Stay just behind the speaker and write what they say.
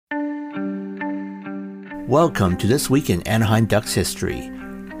Welcome to This Week in Anaheim Ducks History,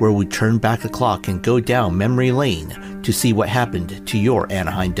 where we turn back the clock and go down memory lane to see what happened to your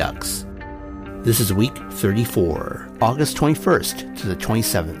Anaheim Ducks. This is week 34, August 21st to the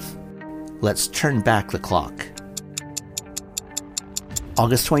 27th. Let's turn back the clock.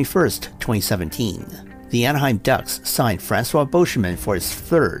 August 21st, 2017. The Anaheim Ducks signed Francois Beauchemin for his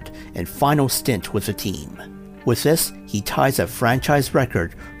third and final stint with the team. With this, he ties a franchise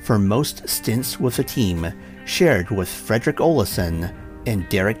record for most stints with the team, shared with Fredrik Olausson and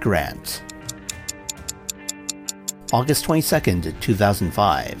Derek Grant. August 22nd,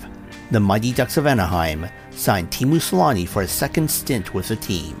 2005. The Mighty Ducks of Anaheim signed Teemu Selanne for his second stint with the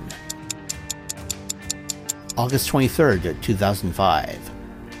team. August 23rd, 2005.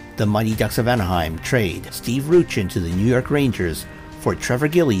 The Mighty Ducks of Anaheim trade Steve Ruchin to the New York Rangers for Trevor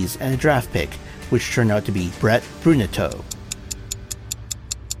Gillies and a draft pick, which turned out to be Brett Brunetto.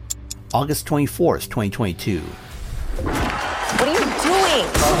 August 24th, 2022. What are you doing?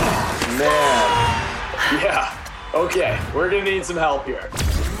 Oh, man. Yeah. Okay, we're gonna need some help here.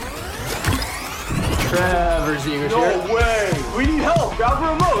 Trevor Zegras here. No way! We need help! Grab the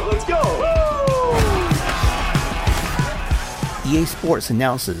remote, let's go! Woo! EA Sports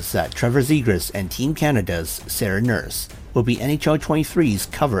announces that Trevor Zegras and Team Canada's Sarah Nurse will be NHL 23's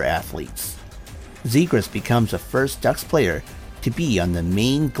cover athletes. Zegras becomes the first Ducks player to be on the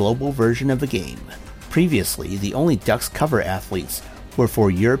main global version of the game. Previously, the only Ducks cover athletes were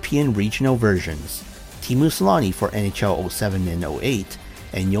for European regional versions, Teemu Selanne for NHL 07 and 08,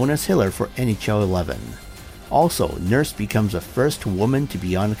 and Jonas Hiller for NHL 11. Also, Nurse becomes the first woman to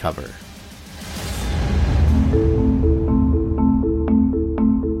be on the cover.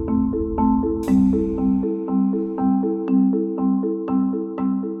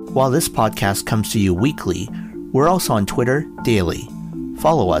 While this podcast comes to you weekly, we're also on Twitter daily.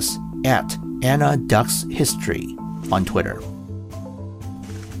 Follow us at Anna Ducks History on Twitter.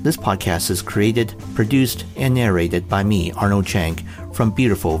 This podcast is created, produced, and narrated by me, Arnold Chang, from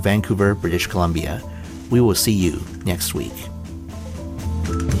beautiful Vancouver, British Columbia. We will see you next week.